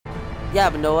Yeah,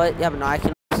 but know what? Yeah, but no, I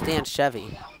can understand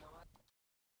Chevy.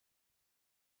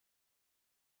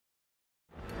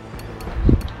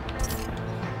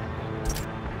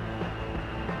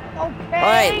 Okay.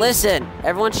 Alright, listen.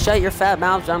 Everyone shut your fat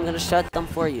mouths or I'm gonna shut them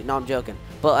for you. No, I'm joking.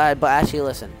 But actually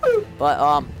listen.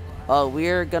 But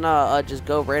we're gonna just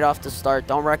go right off the start.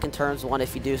 Don't wreck in turns 1.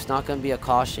 If you do, it's not gonna be a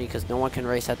caution because no one can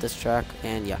race at this track.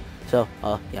 And yeah. So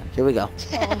yeah, here we go.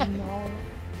 Oh, no.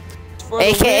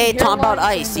 AKA talking about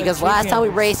ice, because last time we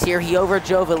raced here, he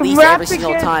overdrove at least every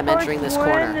single time entering this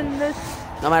corner.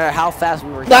 No matter how fast we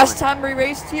were going. Last time we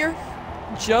raced here,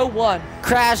 Joe won.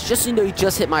 Crash, just so you know, he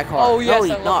just hit my car. Oh, yes,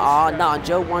 no,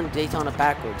 Joe won Daytona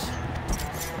backwards.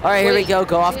 Alright, here we go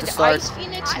off the start. Did Ice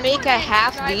Phoenix make a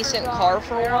half-decent car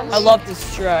for once? I love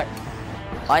this track.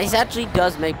 Ice actually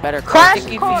does make better cars.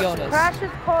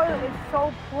 Crash's car is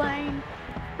so plain.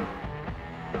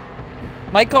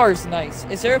 My car is nice.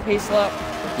 Is there a pace lap?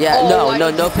 Yeah,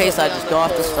 no pace lap. Just go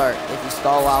off the start. If you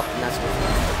stall out, then that's what.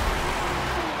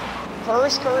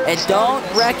 First curve. And don't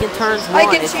wreck in turns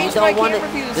 1. If you don't want it,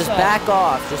 just back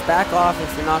off. Just back off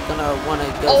if you're not gonna want to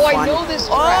go. Oh, I know this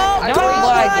track.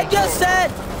 I just said.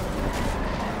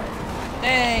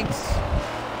 Thanks.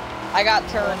 I got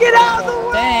turned. Get out of the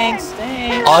way. Thanks.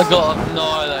 I got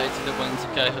annihilated at Winter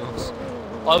Chaos.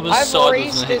 I've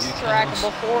raced this track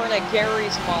before in a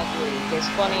Gary's Mod League, as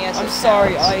funny as I'm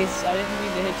sorry, Ice. I didn't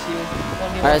mean to hit you.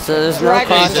 Alright, so there's no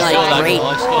caution,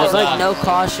 there's like no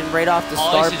caution right off the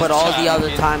start, but all the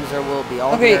other times there will be.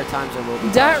 All the other times there will be.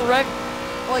 That wreck,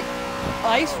 like,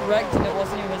 Ice wrecked and it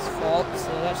wasn't even his fault,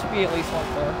 so that should be at least 1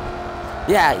 car.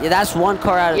 Yeah, that's 1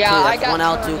 car out of 2. That's 1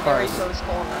 out of 2 cars.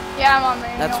 Yeah, I'm on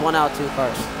manual. That's 1 out of 2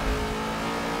 cars.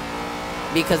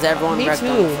 Because everyone wrecked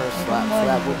on the first lap, so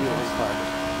that will be 1 car.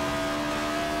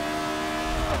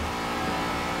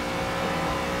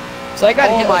 So I got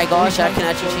oh my gosh, I can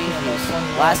actually change these.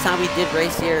 Last time we did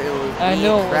race here, it was me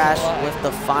and Crash with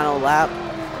the final lap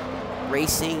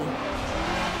racing,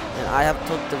 and I have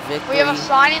took the victory. We have a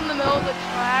sign in the middle of the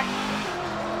track.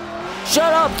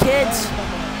 Shut up, kids!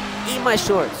 Eat my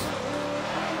shorts.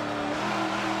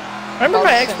 Remember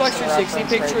my Xbox 360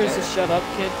 picture is a shut up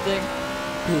kid thing?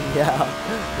 Yeah.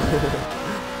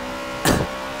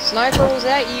 Sniper, was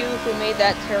that you who made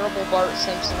that terrible Bart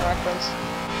Simpson reference?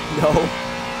 No.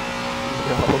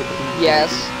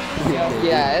 Yes. Maybe.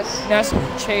 Yes. That's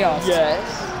chaos. Yes.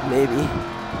 Maybe.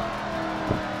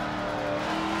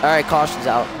 Alright, caution's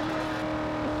out.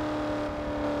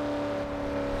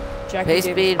 Pace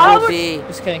speed will be.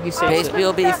 Just kidding, he pace speed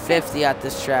will be 50 at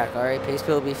this track. Alright, pace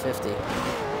speed will be 50.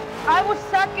 I was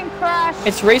second, Crash.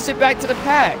 It's race it back to the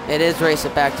pack. It is race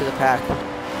it back to the pack.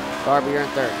 Darby, you're in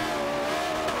 3rd.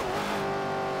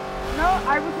 No,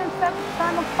 I was in 7th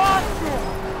time of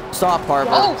caution. Stop,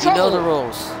 Harbor. You know the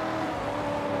rules.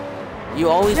 You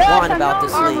always whine about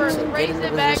this league, so get in the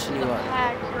position you are.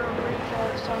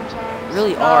 You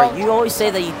really are. You always say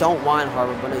that you don't whine,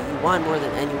 Harbor, but you whine more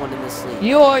than anyone in this league.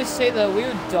 You always say that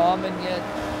we're dumb, and yet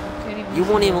you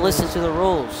won't even listen to the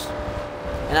rules.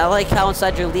 And I like how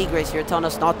inside your league race you're telling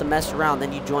us not to mess around,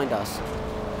 then you joined us.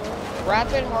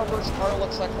 Rapid Harbor's car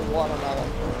looks like a watermelon.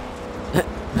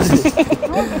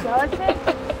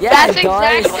 Yeah, that's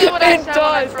exactly what I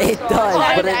said. It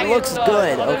does, but it looks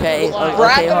good, okay?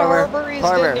 Okay,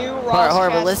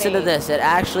 Harbor, listen to this. It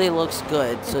actually looks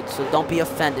good, so don't be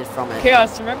offended from it.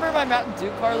 Chaos, remember my Mountain Dew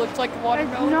car looked like a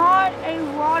watermelon? It's not a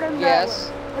watermelon.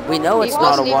 Yes. We know it's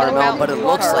not a watermelon, but it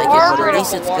looks like it, but at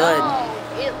least it's good.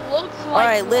 It looks like.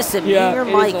 Alright, listen, be your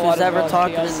mic who's ever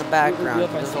talking in the background.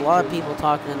 There's a lot of people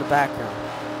talking in the background.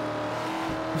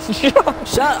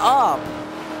 Shut up!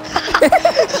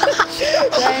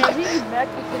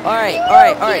 Alright,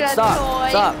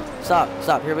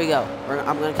 stop. Here we go.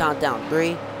 I'm gonna count down.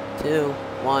 3, 2,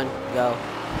 1, go.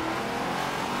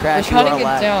 Crash, you are cutting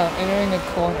it down, entering the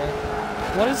corner.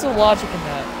 What is the logic in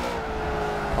that?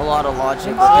 A lot of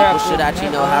logic. People should actually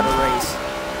know how to race.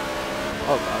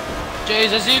 Oh god.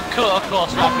 Jesus, you cut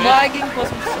across I'm lagging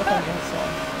plus I'm stuck on the inside.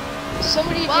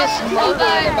 Somebody just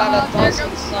murdered about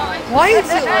 1,000 signs. Why is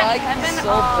it lagging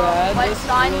so bad? Let's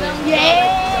sign them.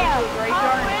 Yeah!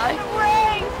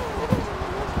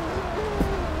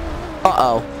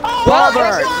 Uh-oh.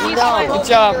 Robert! No. Good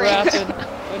job, Rapid.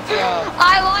 Good job.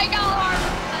 I like how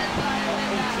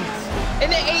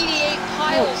And the 88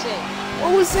 piles in.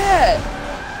 What was that?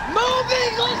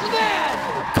 Moving, listen to that!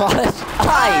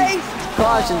 Ice!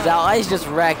 Caution's out. Ice just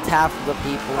wrecked half of the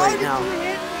people right now.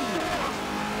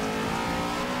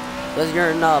 Because you're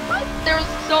a nub. There's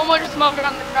so much smoke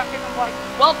on the truck, and I'm like,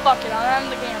 well, fuck it, I'm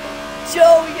the camper.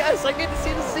 Joe, yes, I get to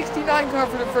see the 69 car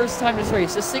for the first time this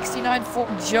race. The 69 Ford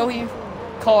Joey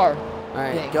car.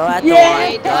 Alright, go at the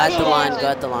line. Go at the line. Go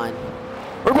at the line.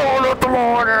 We're going up the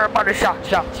line, everybody. Shot.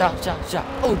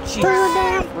 Oh, jeez.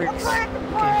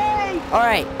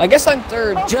 Alright, I guess I'm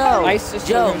third. Joe, My sister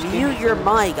Joe, was mute your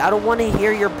mic. I don't want to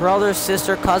hear your brother,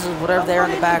 sister, cousins, whatever they're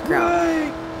in the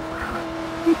background.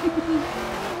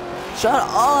 Shut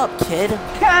up, kid.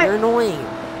 You're annoying.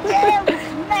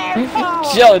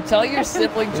 Joe, tell your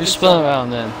siblings. Who spun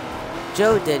around then?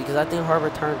 Joe did, because I think Harbor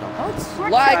turned him. Oh, it's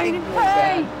lagging real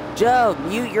bad. Joe,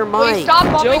 mute your Wait, mic. stop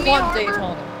Joe bumping me, won Harbor.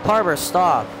 Daytona. Harbor,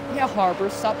 stop. Yeah, Harbor,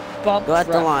 stop bumping. Go at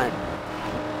the line.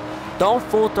 Don't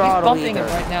full throttle bumping either. it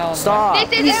right now. Stop.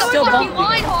 This He's isn't still the fucking bumping.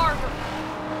 line, Harbor.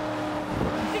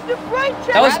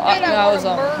 That was I bet I that was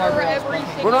wanna murder Harbor. that was every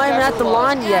bumping. We're not even at the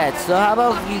line yet, so how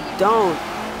about you don't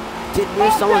get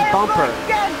near someone's bumper?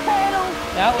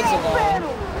 That was a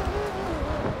long.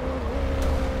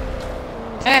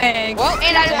 Thanks. Well,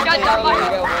 And I just got done by there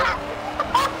you go.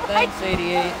 Thanks,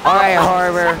 88. Alright,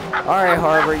 Harbor. Alright,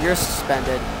 Harbor, you're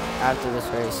suspended after this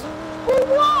race. For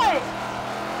what?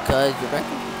 Because you're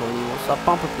wrecking people and you won't stop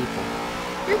bumping people.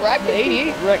 You're right, The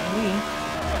 88 wrecked me.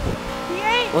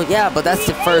 Well, yeah, but that's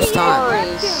the first Car time.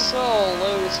 is so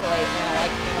loose right now. I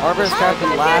cannot- Harbor's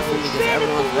probably laughing because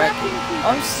everyone's wrecking.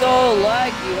 I'm so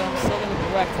laggy, I'm still gonna be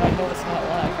wrecked. I know it's not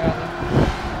lag, rather.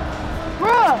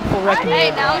 Bruh! People wrecking me.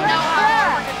 Hey, now know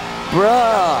how.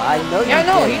 Bruh, I know you Yeah,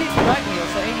 no, he did. didn't wreck me. It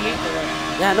was 88 that wrecked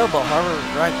me. Yeah, I know, but Harbor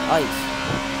wrecked Ice.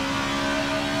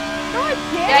 No, I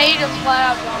Yeah, didn't. he just flat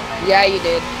out dumped me. Yeah, you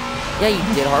did. Yeah,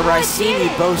 you did, Harbor. I seen you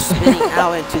both spinning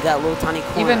out into that little tiny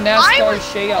corner. Even I NASCAR was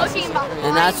Shayos looking is behind.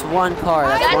 And that's one car.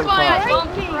 That's That's one why I car.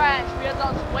 bumped the crash, because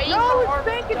I was waiting No, for it's Harbor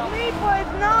to thinking dump me, but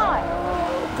it's not.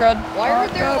 crud. Why are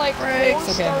there like brakes? four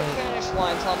Okay, start wait. finish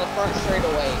lines on the front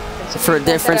straightaway? Can For a somebody point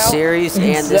different that out? series,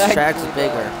 and this track's Exactly,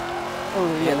 bigger. For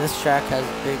real. And this track has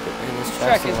bigger. And this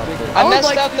Track track's is a lot bigger. bigger. I would messed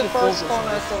like up to the do first full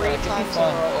corner versus 3 track. It'd be times in a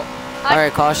fun. row. All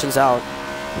right, caution's out.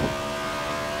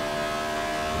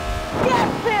 Yes,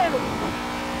 pedal.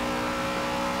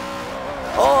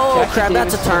 Oh Jackie crap!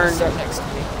 That's a Davis is gonna turn. start next to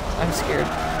me. I'm scared.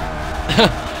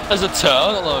 There's a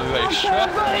turn on the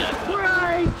racetrack.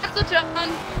 Right. That's a ton.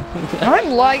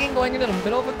 I'm lagging going into the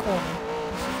middle of a corner.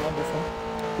 This is wonderful.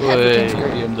 Wait, Everything's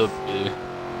great. BMW.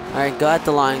 All right, go at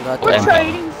the line. Go at the We're line.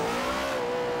 trading.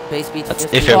 Pace speed That's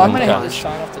 50. if Oh, I'm everyone gonna have counts. to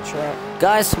shine off the track.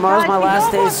 Guys, tomorrow's my Guys, last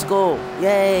you day know of school.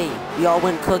 Yay! We all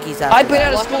win cookies after I've been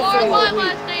out that. of school for Tomorrow's a my whole week.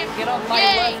 last name. Get on my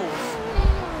Yay. levels.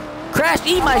 Crash,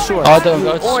 eat my shorts. I don't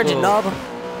go to Orange school. nub.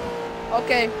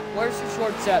 Okay, where's your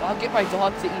shorts at? I'll get my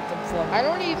dog to eat them for me. I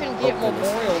don't even get Oh, goodness.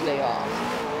 Memorial Day off.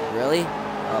 Really?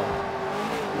 Oh.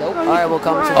 Nope. All right, we'll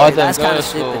come to I that. don't That's go kind to of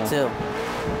stupid school.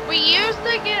 too. We used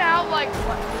to get out like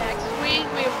what, next week.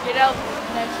 We would get out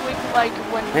next week like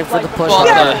when Thanks for like the push, Fuck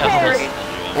Harbor. the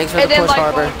hell. Thanks for and the then push, like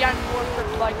Harbor. when we got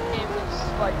forward like it was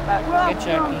like back. Get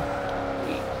Jackie.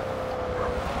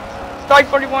 Strike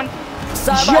 41.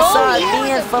 Side by side,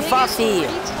 me and Fafafi.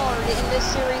 retard in this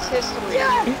series history.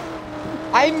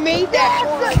 I made that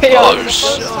corner Oh, for the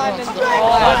first shit. time in Oh,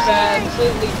 class bad. and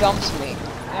completely dumps me.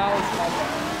 That was my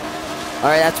bad. All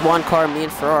right, that's one car. Me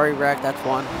and Ferrari wrecked. That's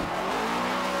one.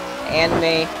 And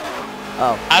me.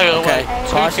 Oh, I don't okay. know,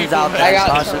 two Caution's people out wrecked. I there. got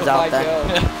Caution's out turned by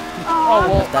there. Joe. Oh,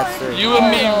 well. That's three. You and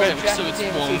me Oh, no, wrecked, so Jackie it's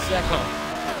Davis one. is second.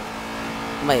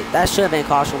 Wait, that should have been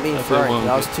caution. Me and Okay, Ferrari. well,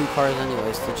 That was two cars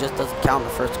anyways. So it just doesn't count in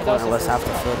the first That corner was the unless half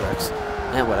first the field wrecks.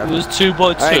 And whatever. It was 2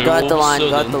 by 2. Alright, go at the all of a line, go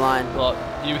at sudden, the line. Like,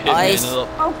 you hit Ice. me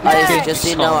and Okay. Ice, just so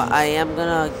you know, Son. I am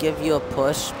gonna give you a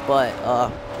push, but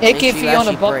Hey, make kid, sure if you own a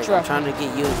actually bump brake. I'm truck. trying to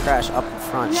get you and Crash up in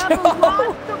front. Never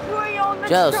lost debris on the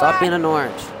Joe, stop track. being an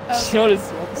orange. You know what it's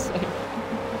saying?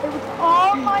 It was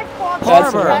all my fault.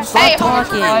 That's Harbor, right. stop Hey,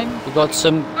 talking.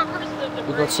 Harbor.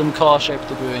 we got some car-shaped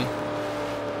debris.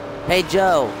 Hey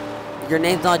Joe, your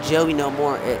name's not Joey no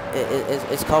more.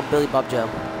 It's called Billy Bob Joe.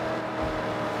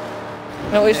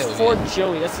 No, it's There we Ford go.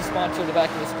 Joey. That's the sponsor of the back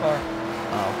of this car.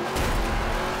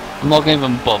 Oh. I'm not gonna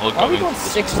even bother Are we going. going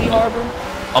 60, Harbor?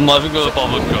 I'm not even gonna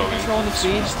bother going. Controlling the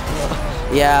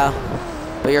speed? Yeah,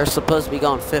 but you're supposed to be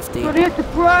going 50. But hit the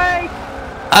brake.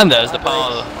 And there's the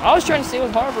power. I was trying to stay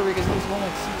with Harbor because he was going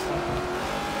like 60.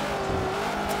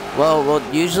 Well,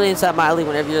 usually inside my league,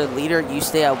 whenever you're a leader, you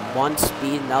stay at one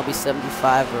speed, and that'll be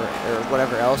 75 or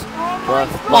whatever else. But,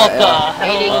 What the uh,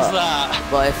 hell was that?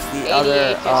 but if the 88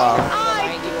 other just turned I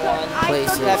 91.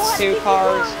 places. That's 2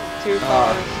 cars. 2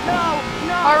 cars. No.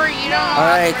 Harbor, you don't know.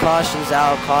 All right, caution's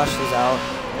out. Caution's out.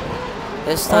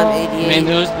 This time, Oh. 88. I mean,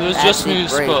 there was just actually smooth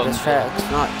great. spun. This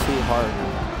track's not too hard.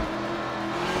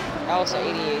 That was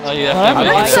 88. Oh, yeah. I'm I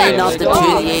not didn't say saying nothing to it's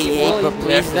the 88, but He please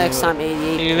left next anyway. time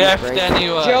 88. He please left brake.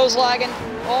 anyway. Joe's lagging.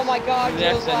 Oh my god, He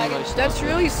Joe's left lagging. anyway. That's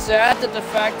really sad that the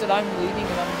fact that I'm leading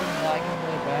and I'm being lagging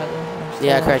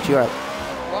Yeah, Crash, you are.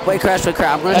 Wait, Crash, wait,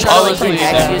 Crash. I'm gonna try to like get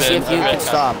next to you, see if you can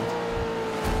stop.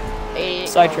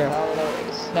 Sidetrack.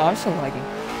 No, I'm still lagging.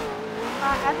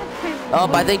 Oh,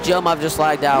 but I think Joe might have just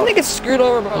lagged I out. think it's screwed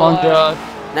over by One lag. God.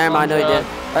 Never mind, no, he did.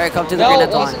 All right, come to the No, green it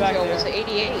at the wasn't line. Joe, it was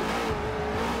 88.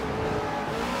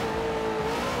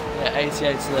 Yeah,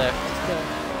 88's left.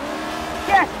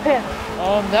 Yes, Pim.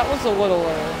 That was a little,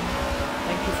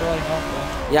 thank you for letting off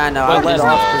though. Yeah, I know. I Well, let he's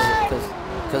off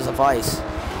not. because of ice.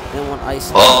 I didn't want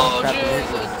ice. Oh, crap to hit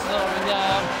me. Jesus! Sorry,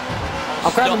 yeah.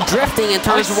 I'm crap, I'm drifting in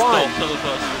turns I one. stopped on the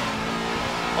first one.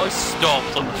 I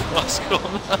stopped on the first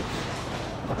corner.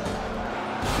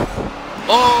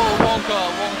 Oh, one car.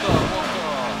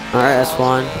 All right, that's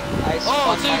one.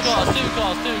 Oh, two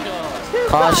cars.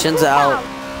 Caution's out.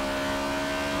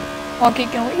 Okay,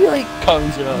 can we like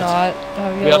Cones are out. not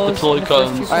have We have yellows deployed in the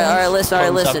first cones. two All right, corners?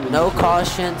 listen. Cones No happen.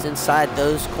 cautions inside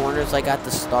those corners like at the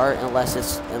start, unless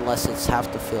it's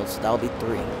half the field. So that'll be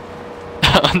 3.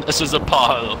 This is a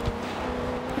pile.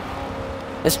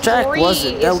 This track 3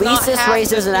 wasn't. is At least not this half race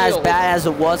the isn't as field. bad as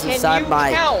it was Can inside you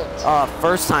my count?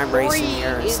 first time 3 racing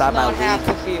here is inside my not half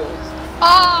league. the field.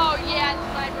 Oh yeah,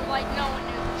 Sniper, like no one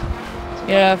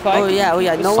knew. Yeah, if I Oh could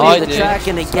yeah, keep no the one I knew the did. track,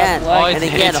 and again, I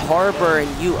did. Harbor and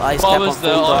you ice If I kept on was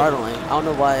there, full I- throttling. I don't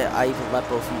know why I even let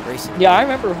both of you racing. Yeah, I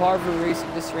remember Harvard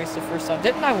racing this race the first time.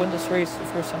 Didn't I win this race the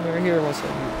first time we were here? Or was it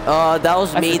you? That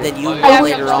was I me. forget. Then you Oh, won yeah.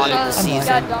 later on in the I'm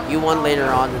season. lying. You won later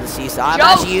on in the season. I'm Joe,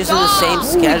 actually using the same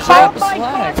stop! schedule.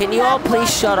 Slag. Can you all please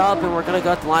shut up and we're gonna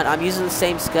go at the line? I'm using the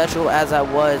same schedule as I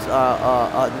was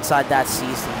inside that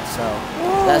season. So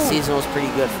that season was pretty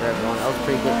good for everyone. That was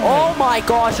pretty good. Oh my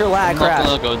gosh, your lag I'm not crash.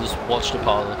 gonna go and just watch the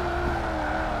pile.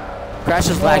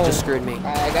 Crash's lag just screwed me.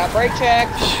 I got brake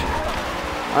checked.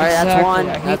 All right, that's one.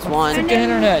 I hate That's my one. freaking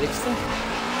internet.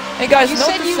 Hey guys, You note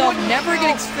said to you self, wouldn't never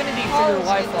get count Xfinity for cars your in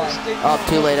Wi-Fi. this, did Oh, you?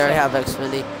 too late. I already have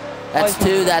Xfinity. That's Always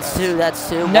two. have That's two. That's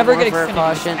two. Never One get more for a Xfinity.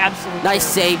 caution. Absolutely. Nice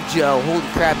save, Joe. Holy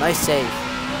crap, nice save.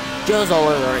 Joe's all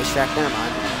over the racetrack. Never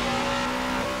mind.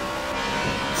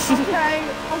 Okay.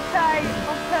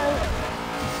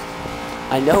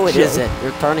 I know it isn't.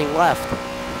 You're turning left.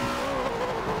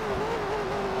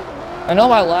 I know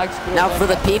my lag's good. Now, for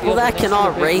the people that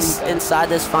cannot race in. inside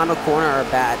this final corner are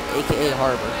bad, aka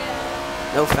Harbor.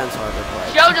 No offense, Harbor.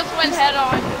 But... Joe just went head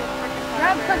on.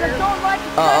 Yeah, because I don't like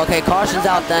the Oh, okay. Caution's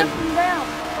out then. down.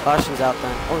 Caution's out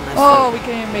then. Oh, nice. Oh, save. we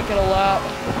can't even make it a lap.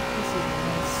 This is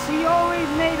nice. We always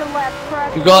made a lap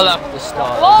crash. You got lap at the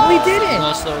start. Oh! We didn't.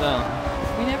 No, slow down.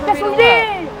 We never Yes, made a we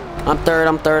lap. did. I'm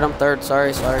third.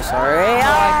 Sorry.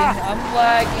 I'm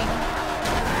lagging.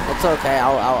 It's okay.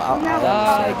 I'll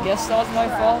I guess that was my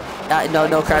fault.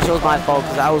 no, Crash, it was my fault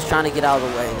because I was trying to get out of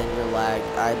the way, and then you're lagged.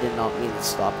 I did not mean to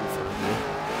stop in front of you.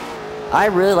 I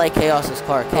really like Chaos's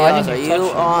car. I Chaos, didn't are even you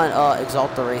touch on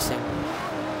Exalta Racing?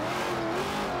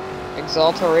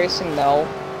 Exalta Racing, no.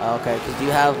 Okay, because you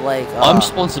have like. I'm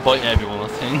sponsored by everyone, I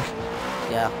think.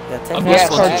 Yeah, I've take got Yes,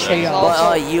 sponsored Card by Chaos.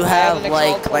 Well, you I have an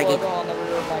like Exalta logo on the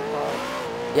rear of my car.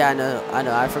 Yeah, I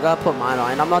know. I forgot to put mine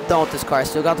on, and I'm not done with this car. I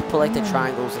still got to put like the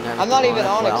triangles and everything. I'm not even it,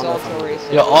 on but I don't know if Exalta I'm-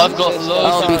 Racing. Yeah, I've got It's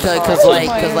loads Oh, of just because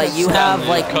cars. like you have Stanley,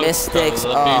 like Coca-Cola, Mystics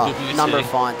BWC. number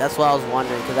font. That's what I was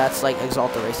wondering, because that's like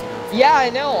Exalta Racing. Yeah, I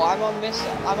know. I'm on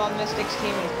Mystic's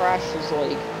team and Crash's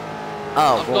league.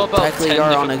 Oh, I've well, got about technically 10 you're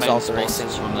on different main Exalta Racing.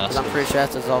 sponsors from that, 'Cause I'm so- pretty sure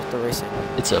that's Exalta Racing.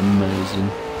 It's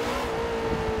amazing.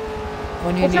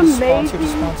 When you It's need a sponsor to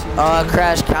amazing. sponsor your team.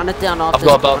 Crash, count it down off I've this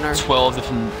got about corner. 12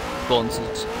 different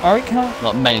sponsors. Are we count?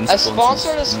 Not main A sponsors.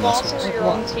 sponsor to and sponsor that's- your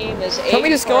own team is A. Can't we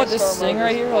just go with this Star thing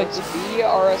right Motors, here, like it's this? B,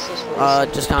 RSS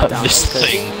Racing. Just count it down. This 'cause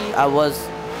thing. I was.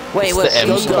 Wait, It's wait, the M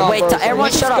go, sign. wait, Can everyone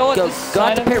we shut just go up. with Go the out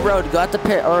sign the of pit it? road. Go out the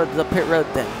pit, or the pit road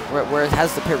thing, where it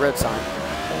has the pit road sign.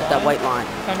 That white line.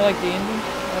 Kind of like the Indy?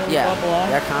 Yeah, Above the line?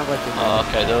 they're kind of like the. Oh,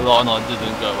 okay, the line I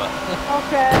didn't go at.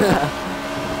 Okay.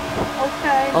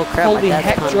 Okay. Oh crap, Holy my dad's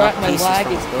heck, coming drat, up my pieces lag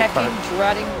from is his go-kart. hecking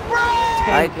dratting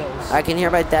potatoes. I can hear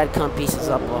my dad come pieces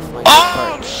up off my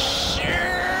Oh, go-kart. shit!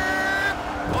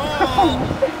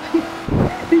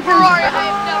 Ferrari,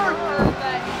 I've never heard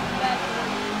that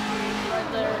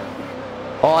right there.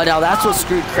 Oh, now that's what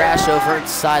screwed Crash over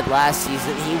inside last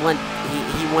season. He went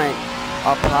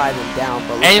up high then down.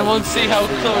 But Anyone see how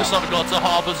close I've got to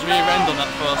Harbour's rear end on that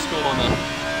first corner?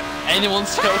 Anyone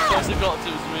see how close I got to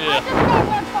his I rear? just got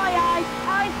one by ice.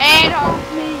 And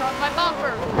me. on my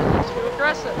bumper. Too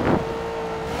aggressive.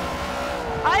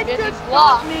 I Getting just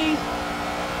blocked. got me.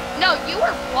 No, you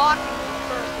were blocking me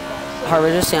first of all. So Harbor,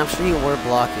 just say I'm sure you were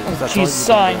blocking. 'cause that's all Jeez, you've been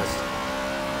signs.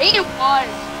 doing. he was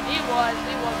blocking.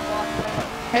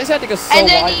 I just had to go so And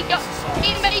then wide. he to got, miss the signs.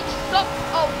 he made such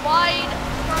a wide.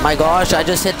 My gosh, I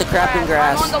just hit the crapping I'm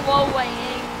grass. on the low lane.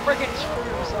 He friggin' screwed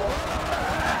himself.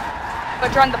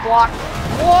 but trying to block.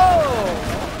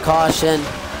 Whoa! Caution.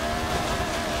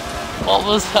 What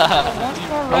was that?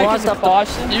 I want the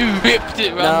caution. You ripped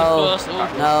it round the first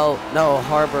oval. No,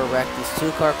 Harbor wreck these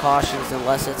 2-car cautions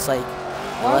unless it's like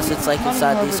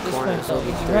inside these corners. It'll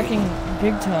be He's 3. wrecking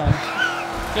big time.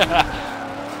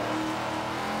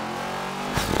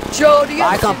 Joe, do you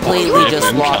have I completely just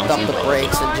Sim- locked up Sim- the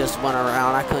brakes and just went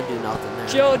around. I couldn't do nothing there.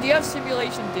 Joe, do you have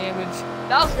simulation damage?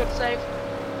 That was good save.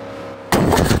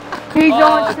 He's Oh,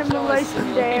 on Joe, simulation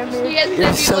He damage. has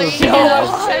You're so simulation.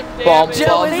 bad. damage.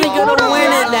 Joe isn't gonna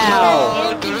win it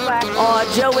now.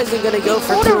 Oh, Joe isn't gonna go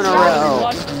for 2 in a row.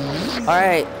 All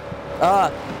right,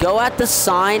 go at the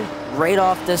sign right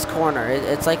off this corner.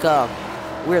 It's like a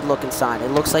weird looking sign.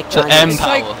 It looks like The Chinese.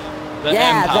 M power. The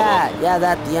Yeah, M power.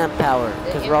 that, the M power,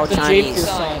 because we're all The Chinese. Jake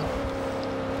sign.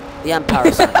 The M power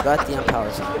sign, go at the M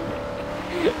power sign.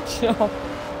 Joe.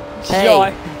 Hey,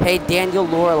 Joe, hey, Daniel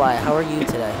Lorelei, how are you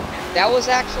today? That was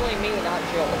actually me, not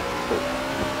Joel.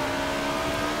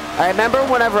 I remember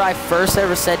whenever I first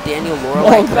ever said Daniel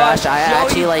Lorelei Crash, I Joe,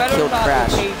 actually you like better killed not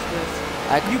Crash. LePage this.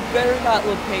 I- You better not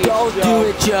LePage, Don't Joe. do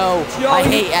it, Joe. Joe, I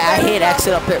you hate better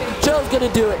exit up here. Joe's gonna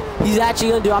do it. He's actually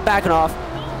gonna do it. I'm backing off.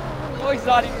 No, he's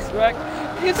not. He's wrecked.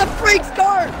 He's a freak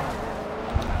car.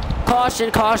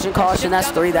 Caution. That's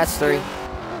 3.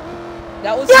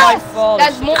 That was my fault.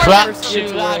 That's more Crap, First you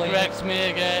it's lag early. wrecked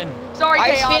me again. Sorry,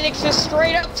 Ice Chaos. Phoenix just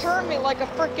straight up turned me like a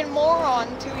freaking moron,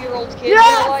 2-year-old kid in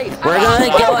Yeah! real life. We're gonna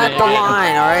go at the Sorry.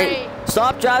 line, all right?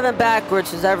 Stop driving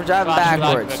backwards. Who's ever driving Crash,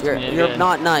 backwards? lag, You're again.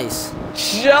 not nice.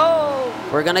 Joe.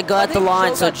 We're gonna go I at the think line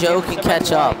Joe so got Joe damaged can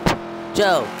catch up.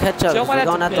 Joe, catch up. Joe 'Cause might We're have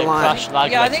going to at the pit. line. Crash,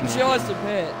 lag, Yeah, I wrecked think me. Joe has to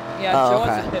pit. Yeah, Oh, Joe okay.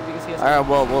 has to pit because he has All right,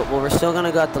 well, we're still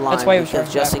gonna go at the line That's why he was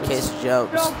because driving just in case Joe,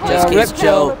 Don't just in rip case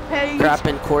Joe. Joe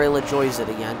crapping Corey LaJoy's it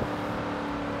again.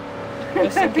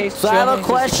 just in case So I Joe have a manages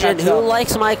to question. catch Who up.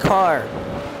 likes my car?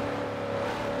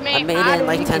 I made it in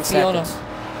like think 10 it's Fiona. seconds.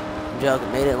 I'm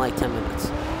joking. Made it in like 10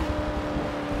 minutes.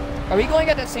 Are we going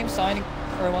at that same sign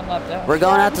for one lap down? We're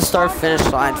going at the start-finish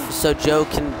line so Joe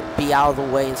can be out of the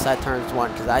way inside turns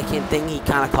 1 because I can think he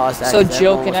kind of caused that. So 'cause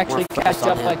Joe everyone can was actually more catch focused on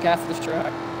up him. like half this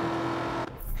track.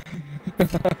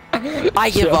 I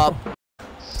give Joe. up.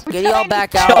 Can y'all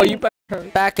back Joe, out? you better hurry.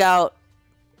 Back out.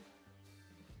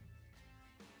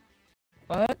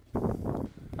 What?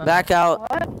 Back out.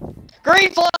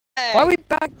 Green flag! Why we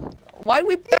back? Why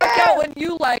we back out when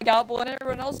you lag out, but when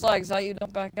everyone else lags out, you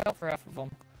don't back out for half of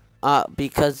them?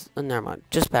 Because never mind.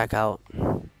 Just back out. I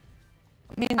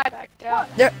mean, I backed out.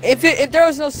 if there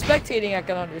was no spectating, I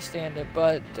can understand it,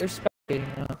 but there's spectating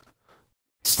now.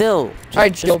 Still.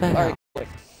 Alright, just Joe. back Alright, out.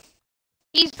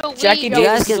 He's the lead. Jackie You guys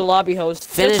Davis is can the lobby host.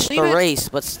 Finish Just the leave it- race,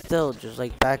 but still, just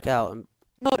like back out. And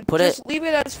No, Put just it- leave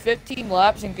it as 15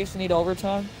 laps in case you need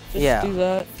overtime. Just Yeah. do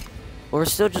that. we're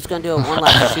still just gonna do a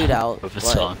 1-lap shootout. With the but-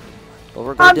 sun. But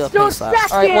we're gonna I'm do a still pace lap.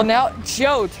 second. Alright, well now,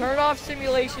 Joe, turn off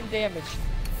simulation damage.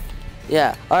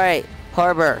 Yeah. All right.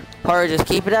 Harbor, just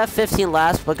keep it at 15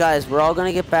 laps. But guys, we're all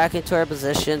gonna get back into our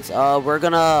positions.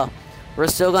 We're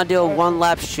still gonna do a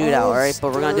 1-lap shootout. All right,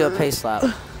 but we're gonna do a pace lap.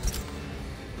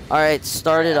 All right,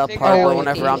 start it up, figured Harbor. out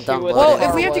Whenever the I'm issue done with Well, loading.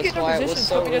 if we have to was get in why our it was positions,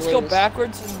 so can we just go loose.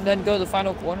 backwards and then go to the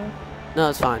final corner? No,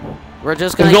 it's fine. We're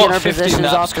just gonna We've get got our 15 positions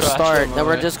laps off the crashed, start. don't Then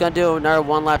we're worry. just gonna do another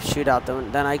 1-lap shootout.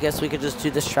 Then I guess we could just do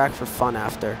this track for fun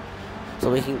after, so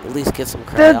we can at least get some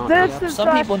credit. I don't know. This is Some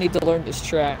people need to learn this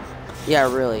track. Yeah,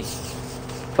 really.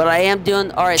 But I am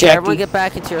doing. All right, so Jackie. everyone get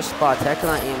back into your spot. Heck,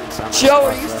 not aiming inside my Joe, spot,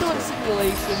 are you so still in that's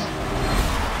simulation? good.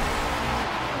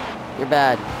 You're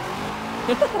bad.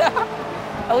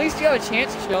 At least you have a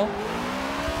chance, Joe.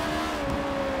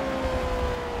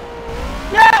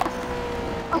 Yes!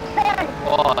 Okay!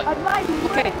 Oh, I'd like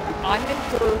to Okay, I'm in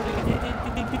third.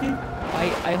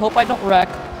 I hope I don't wreck.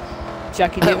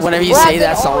 Jackie Davis. Whenever you Brad say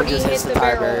that, had someone already just hits hit the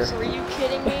tire barrier. barrels. Are you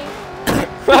kidding me?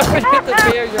 Rapid hit the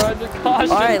barrier, you're under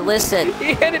caution. All right, listen.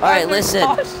 He hit it All right, under listen.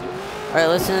 caution. All right,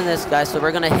 listen to this, guys. So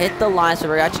we're gonna hit the line. So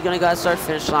we're actually gonna go to start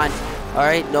finish line. All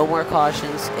right, no more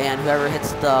cautions, and whoever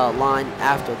hits the line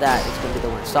after that is gonna be the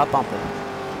winner. Stop bumping.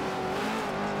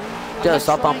 Joe,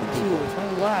 stop bumping people. It's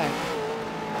my lag.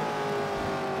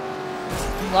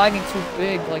 I'm lagging too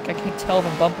big. Like I can't tell if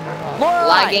I'm bumping or not. More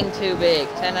Lagging too big.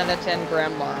 10 out of 10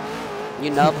 grandma. You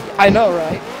nub. I know,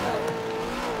 right?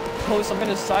 Oh, so I'm in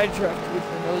a side track with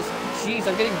your nose. Jeez,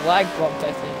 I'm getting lag bumped,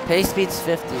 I think. Pace speed's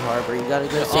 50, Harbor. You gotta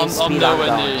go the same I'm speed I'm nowhere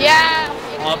going. near. Yeah.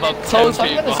 I'm about 10 Coast, I'm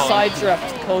feet gonna behind. side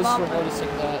draft Coast for noticing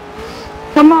that.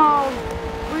 Come on.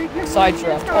 We can Side do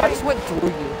draft. this Oh, I right. just went through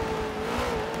you.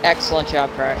 Excellent job,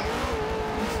 Crash.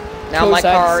 Now Coast, my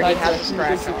I car already side has a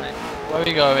draft. scratch on it. Where are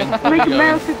we going? Where are Make we going?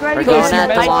 America great We're again. going at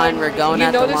the line. We're going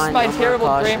at the You line. noticed my No more terrible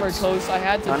grammar, cautions. Toast. I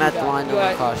had to Going do at the that. line, no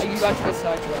more cautions. You got to get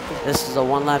sidetracked. This is a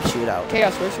one-lap shootout.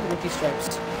 Chaos, where's your rookie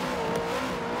stripes?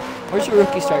 Where's your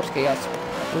rookie stripes, Chaos?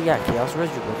 Oh yeah, Chaos, where's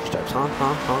your rookie stripes? Huh?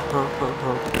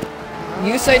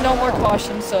 You say no more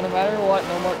cautions, so no matter what,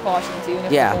 no more cautions, even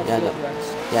if Yeah, the whole yeah, field no.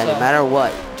 wrecks. Yeah, So, no matter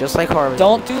what. Just like Harvey.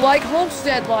 don't do like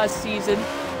Homestead last season.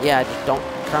 Yeah, just don't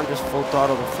come just full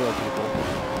throttle the field, people.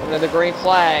 Under the green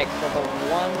flag for the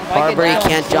one. Harvey down,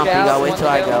 can't jump. You gotta wait till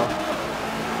I go.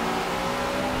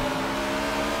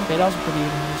 Okay, that was pretty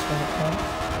even this one.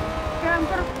 Yeah, I'm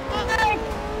gonna fly.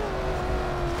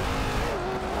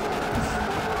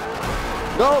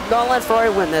 Nope, don't let Ferrari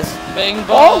win this. Bing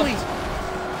bong. Holy!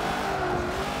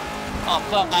 Oh,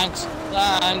 thanks.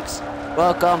 Thanks.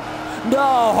 Welcome.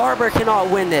 No, Harbor cannot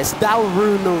win this. That will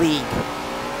ruin the league.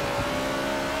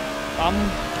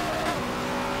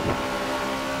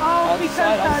 Oh,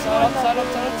 because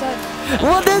Outside.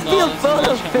 Will this be No, a there's photo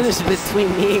no finish chances. between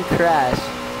me and Crash?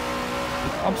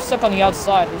 I'm stuck on the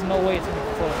outside. There's no way it's gonna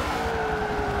be close.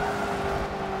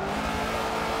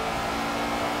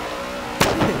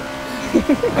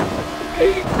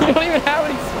 You don't even have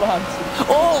any sponsors.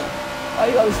 Oh! All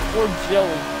you got is 4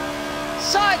 jelly.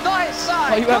 Side by Oh,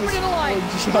 side, you have coming a in the line.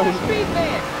 slow jump. Speed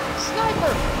man,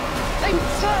 sniper. They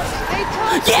touch. They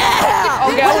touch. Yeah!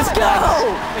 Okay, I was Let's go!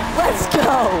 Let's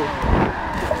go!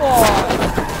 Come on.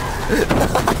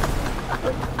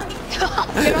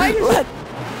 Can I just,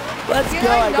 Let's can go,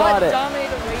 I I not got it. dominate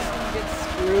a race and get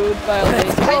screwed by a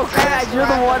Let's lazy? go, Crash! You're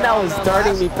the one that was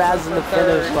starting me past the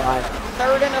finish line.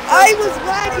 Third and a first. I was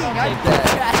lagging! I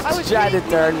Crash was tried to hitting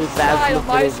turn you me past inside the on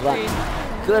my finish line. screen.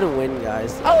 Good win,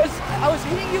 guys. I was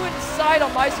hitting you inside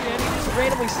on my screen and you just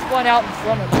randomly spun out in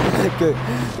front of me. Good.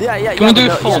 Yeah. Can we do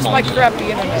but full Just my mode?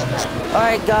 crappy internet.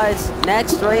 Alright, guys.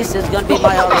 Next race is gonna be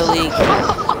my other league.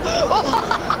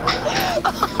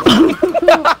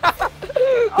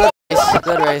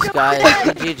 Good race, guys.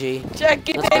 GG.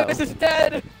 Jackie Let's go. Davis is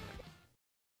dead.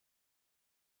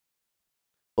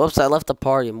 Whoops, I left the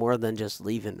party more than just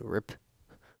leaving. RIP.